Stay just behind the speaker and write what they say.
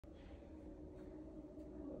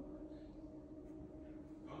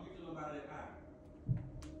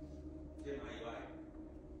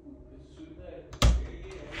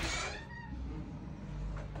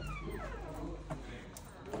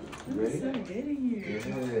good in here.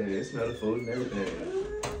 Yeah, it smells the food and everything.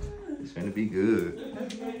 It's gonna be good.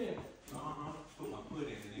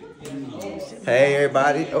 Hey,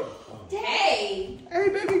 everybody. Oh. Hey. Hey,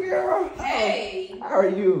 baby girl. Hey. How are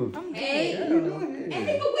you? I'm good. Hey. What are you doing here? And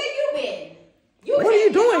nigga, where you been? What are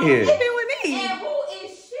you doing here? You been with me. And who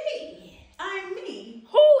is she? I'm me.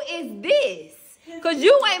 Who is this? Cause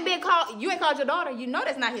you ain't called your daughter. You know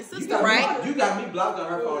that's not his sister, right? You got me blocked on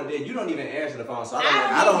her phone today. You don't even answer the phone, so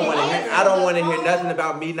I don't want to hear nothing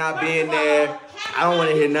about me not being there. I don't want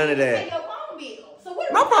to hear none of that.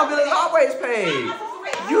 My phone bill is always paid.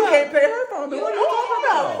 You can't pay her phone bill. What are you talking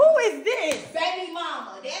about? Who is this? Baby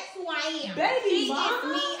mama. That's who I am. Baby mama?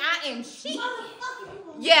 Is me. I am she.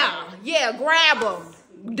 Yeah. Grab him.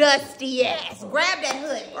 Dusty ass. Grab that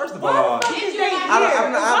hoodie. First of Why all, the fuck is they here?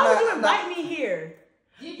 Why would you invite me here?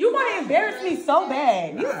 You want to embarrass me so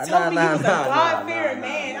bad. You told me you was a God-fearing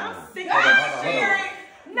man. I'm sick of God-fearing.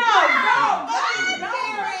 No,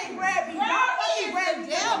 God-fearing. Grab me.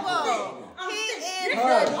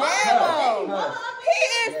 He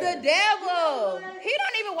is the devil. He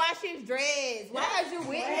don't even wash his dreads. Why are you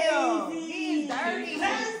with him? He's dirty.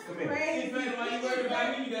 That's crazy. Why you worried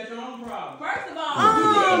about me? You got your own problem. First of all,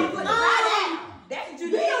 that's what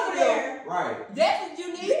you need over there. right. That's what you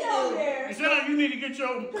need to do. Shut up, you need to get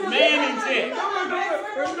your man in check. I'm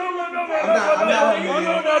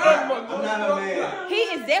not her man. He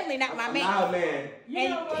is definitely not my I'm man. not her man. I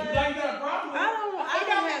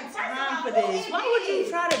don't have time for this. Why would you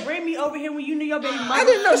try to bring me over here when you knew your baby mama? I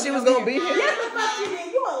didn't know she was gonna be here. Yes, the fuck you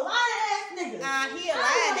did. You a lying ass nigga. He a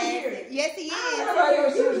lying ass. Yes, he is.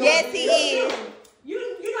 Yes, Yes, he is.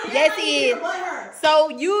 Yes, he is. So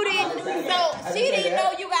you didn't. So she didn't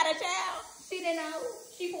know you got a child. She didn't know.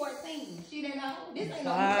 She 14. She didn't know. This ain't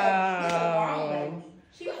no. This a grown lady.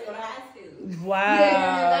 She was in high school.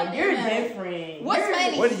 Wow, you're different. What's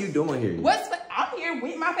funny? What are you doing here? I'm here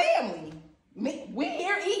with my family. We're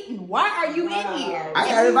here eating. Why are you in here? I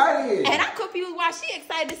got invited here. And I'm confused why she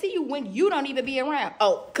excited to see you when you don't even be around.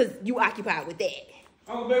 Oh, because you occupied with that.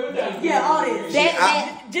 Oh, baby, what that? Yeah, all this.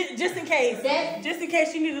 Just in case. That- Just in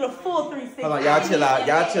case you needed a full 360. Hold on, y'all chill out.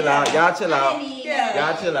 Y'all chill out. Y'all chill out. Yeah.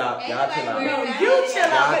 Y'all chill out. Y'all chill out. No, you chill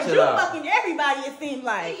out, Y'all because chill you out. fucking everybody, it seems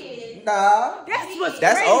like. Nah. That's what's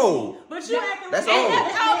That's crazy. old. But you acting That's like old. Ain't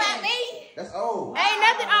nothing all about me. That's old. Ain't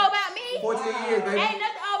nothing all about me. 14 years, baby. Ain't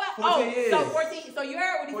nothing all about 14 years. So 14. So you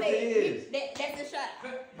heard what he 14 said. years. That's a shot.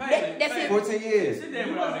 Baby, That's baby. it. 14 years. Sit down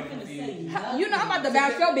with all that confusion. You know I'm about to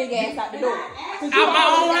bounce your big ass out the door. Out my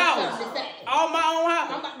own house. All my own I'm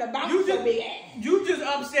house. about to bounce You your just, big ass. you just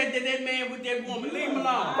upset that man with that woman. Leave him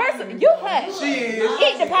alone. First of all, you hush. She is.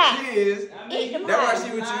 Eat the pie. She is. Eat the That's why pie.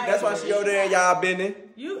 she with you. That's why she over there and y'all bending.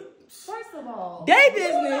 First of all, they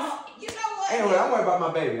business. You know what? Anyway, I'm worried about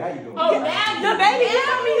my baby. How you doing? Oh, now The baby you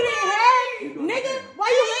told me you didn't have. doing Nigga, good. why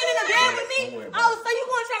you laying in the bed with me? Don't worry about Oh, so you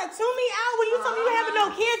gonna try to tune me out when you told me you having no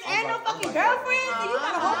kids and no fucking girlfriend? And you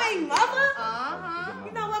got a homemade mother?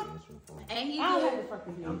 You know what? and he I don't have good. to fuck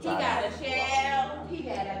with you. He got a